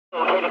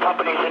trading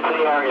companies into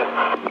the area.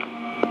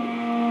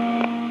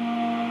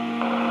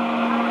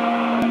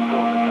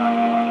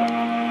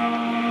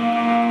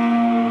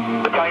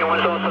 Battalion 1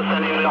 is also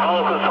sending a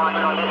whole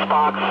consignment on this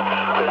box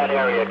to that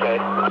area, okay?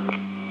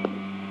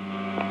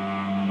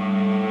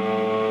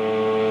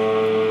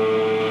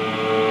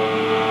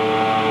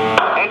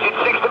 Engine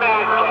 6 to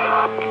man, okay?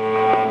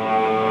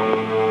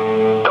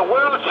 The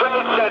World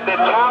Trade Center,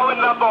 tower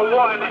number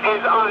 1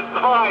 is on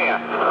fire.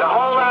 The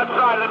whole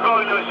outside of the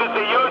building was just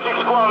a huge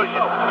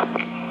explosion.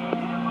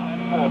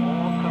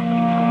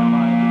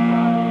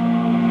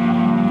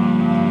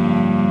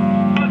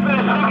 There's been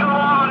a single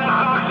alarm on that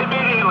box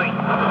immediately.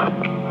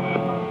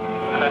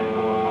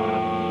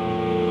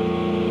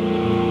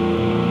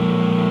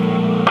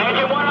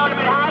 Engine 1 out of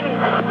Manhattan.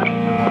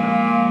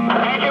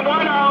 Engine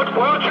 1 out,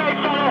 World Trade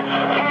Center,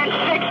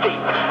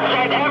 1060.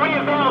 Send every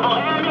available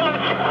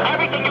ambulance,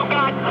 everything you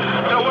got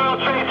to the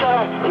World Trade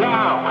Center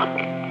now.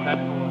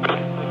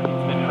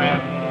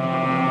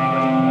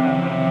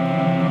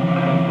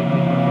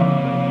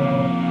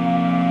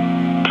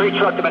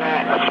 Truck to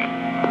Manhattan.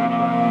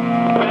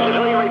 This is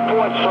Lee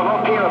reports from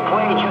up here. A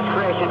plane just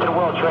crashed into the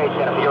World Trade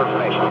Center for your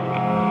information.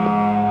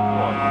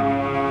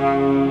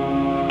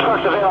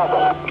 Trucks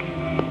available.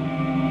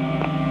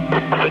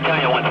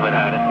 Battalion 1 to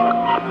Manhattan.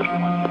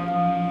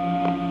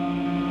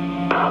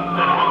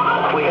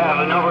 We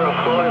have a number of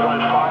floors on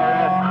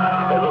fire.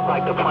 It looked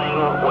like the plane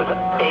was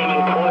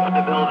aiming towards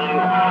the building.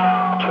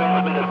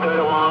 Transmit a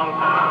third alarm.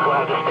 We'll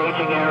have the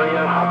staging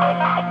area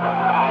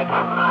at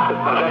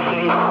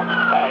Vesey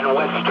and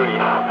West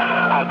Street.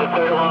 Have the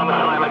third alarm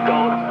assignment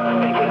go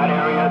into that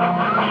area.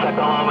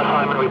 Second alarm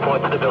assignment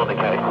report to the building,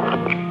 okay?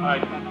 Alright,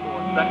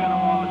 second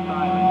alarm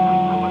assignment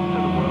report to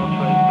the World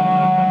Trade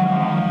Center. Second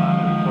alarm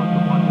assignment report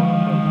to 1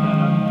 World Trade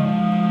Center.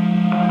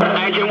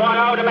 Engine 1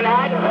 out of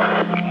Manhattan.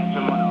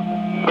 Engine 1 out.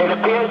 It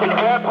appears an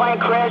airplane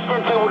crashed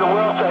into the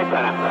World Trade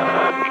Center.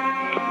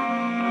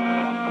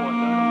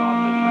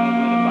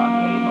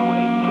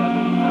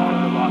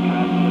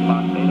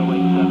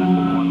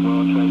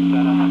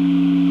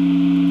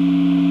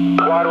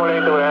 Squad 1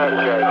 to Manhattan,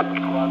 Jay.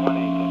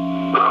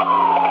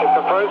 If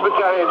the 1st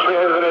Battalion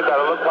transmitted that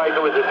it looked like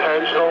it was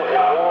intentional,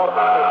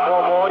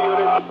 inform all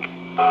units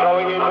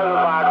going into the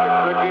box. It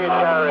could be a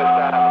terrorist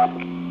attack.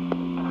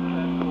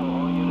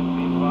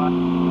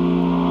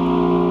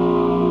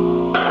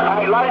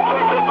 Alright, line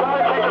attention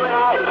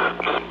Manhattan.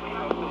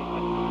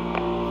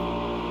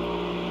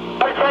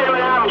 Line attention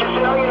Manhattan, just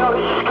so you know,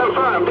 this is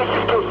confirmed. This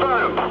is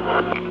confirmed.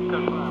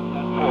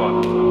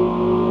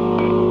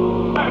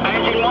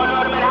 Engine 1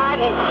 out of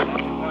Manhattan.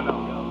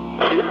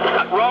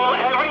 Roll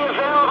every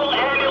available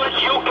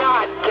ambulance you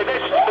got to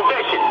this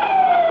position.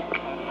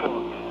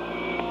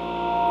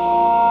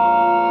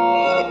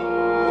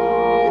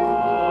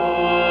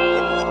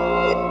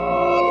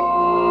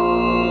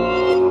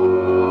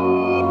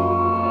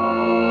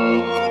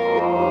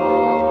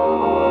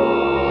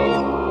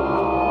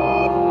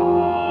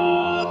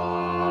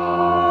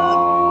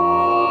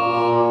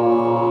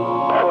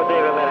 Fort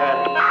David,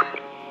 Manhattan.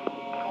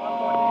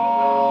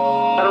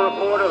 Got a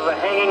report of a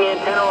hanging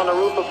antenna on the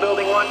roof of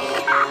building 1.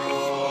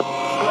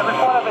 Yeah,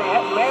 report of a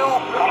male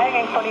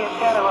hanging from the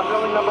antenna on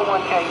building number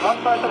 1K. One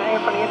person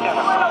hanging from the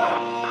antenna.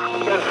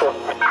 10-4.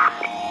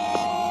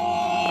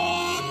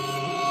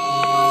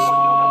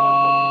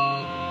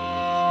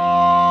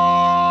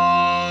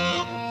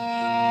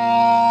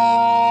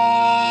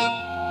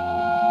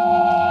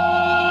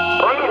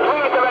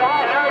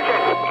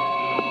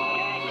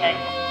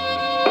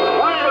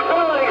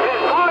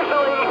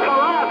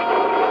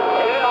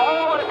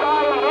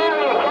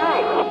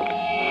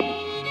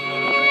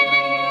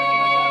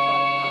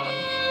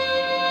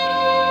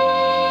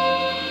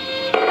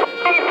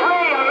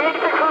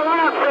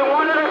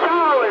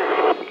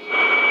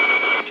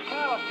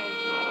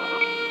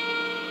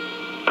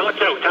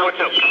 Tower 2.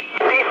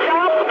 The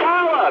South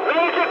Tower,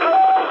 major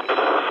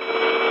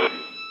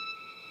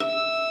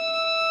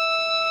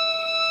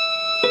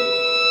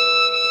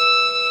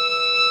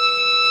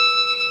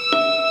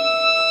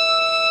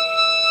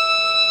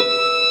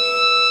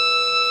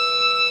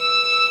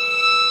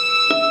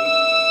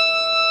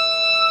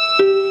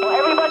Well,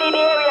 everybody in the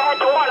area had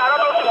to warn. I don't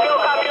know if the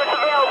field copy is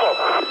available.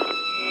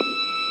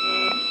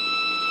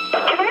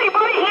 Can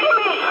anybody hear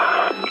me?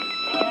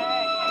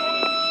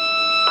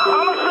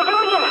 I'm a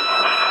civilian.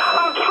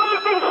 I'm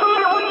trapped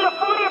inside of one of the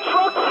fire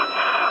trucks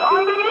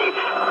underneath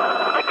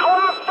the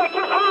collapse that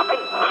just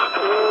happened.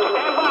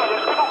 Stand by,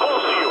 there's people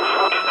close to you.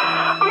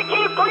 I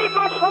can't breathe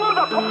much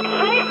longer.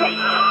 Save me.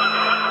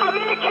 I'm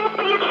in a camp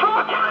in your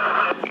truck.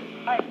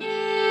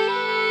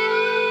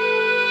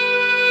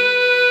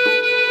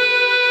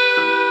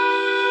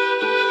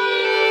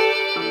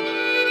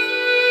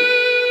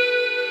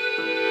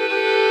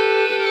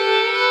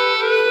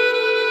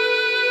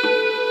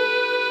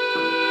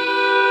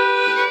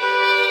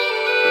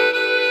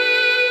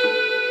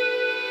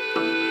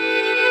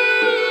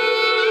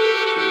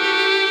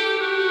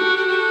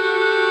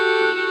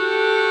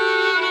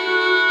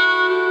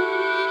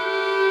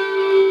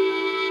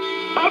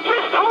 I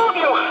just told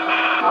you,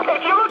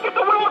 if you look at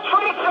the world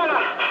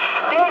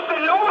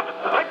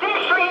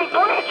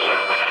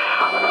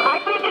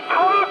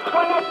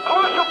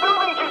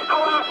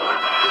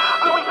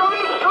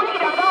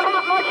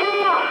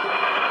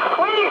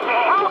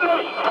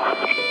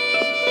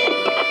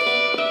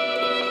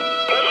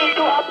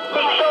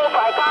Update Sofa,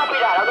 I copy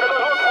that. I'm gonna go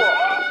look for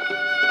him.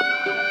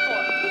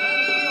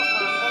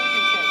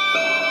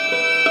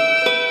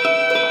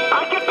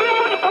 I can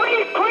barely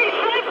breathe. Please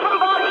save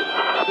somebody.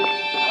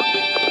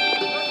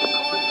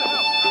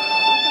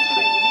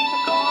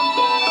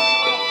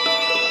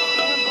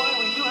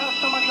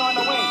 On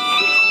the way.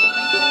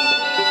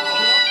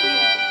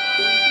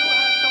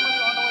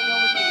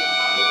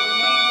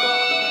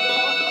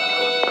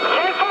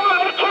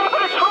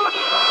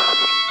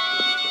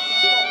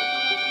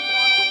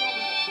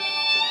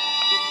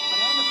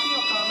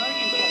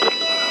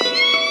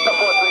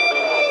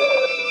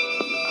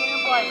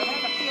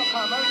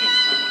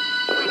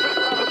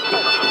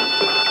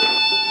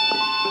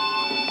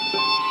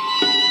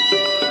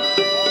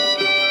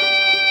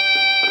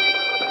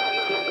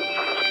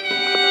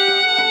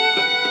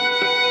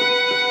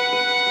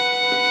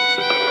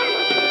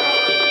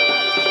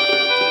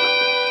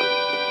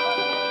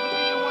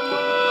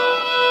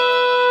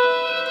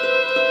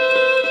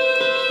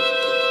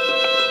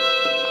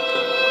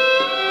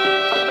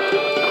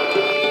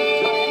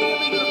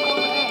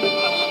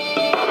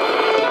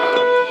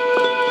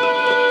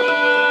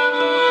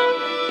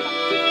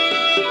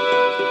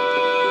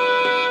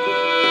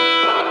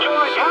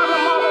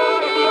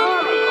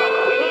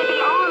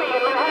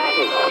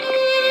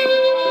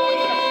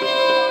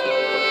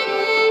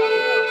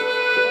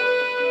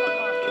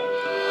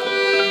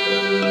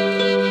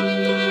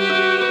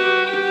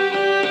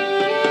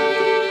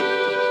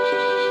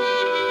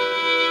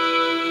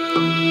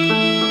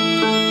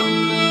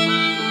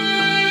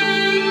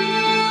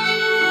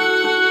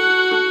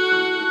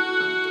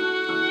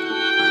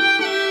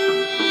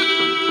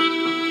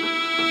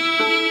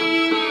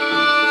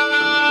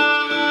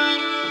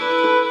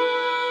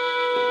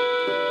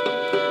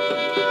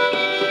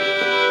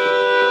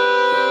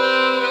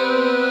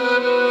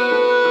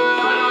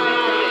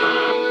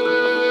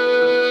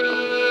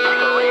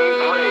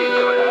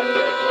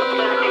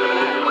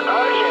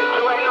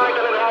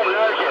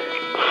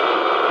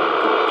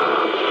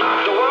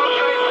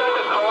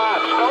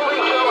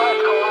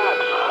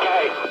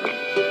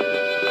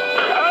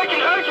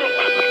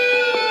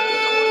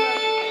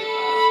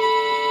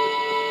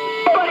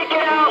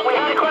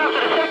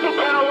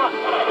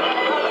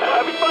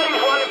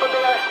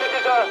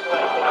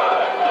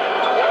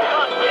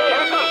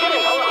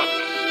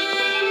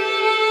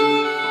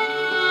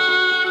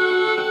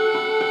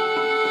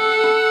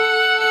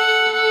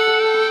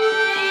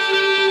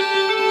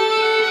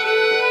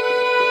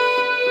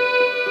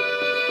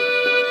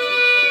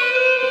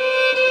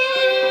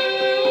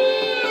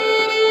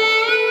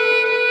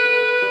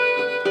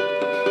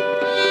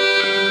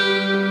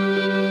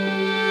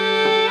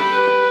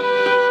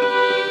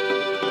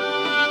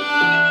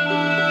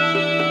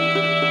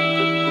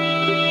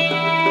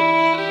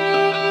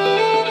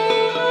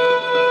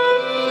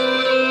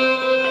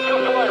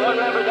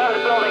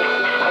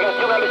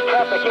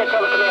 I can't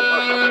tell the command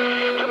post.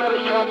 2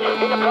 members trapped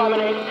in the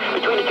promenade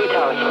between the 2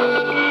 towers.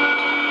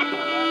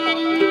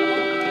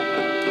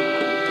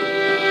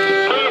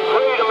 Keep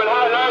freedom and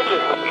high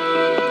urgent.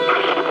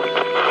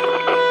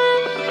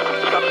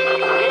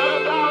 The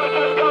other tower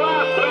just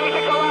collapsed. Ready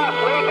to collapse.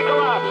 Ready to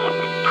collapse.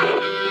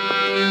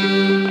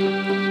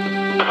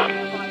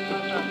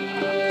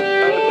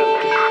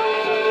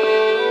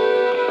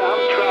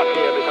 I'm trapped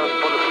here because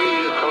for the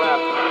previous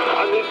collapse.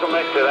 I need some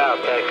exit out,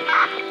 okay?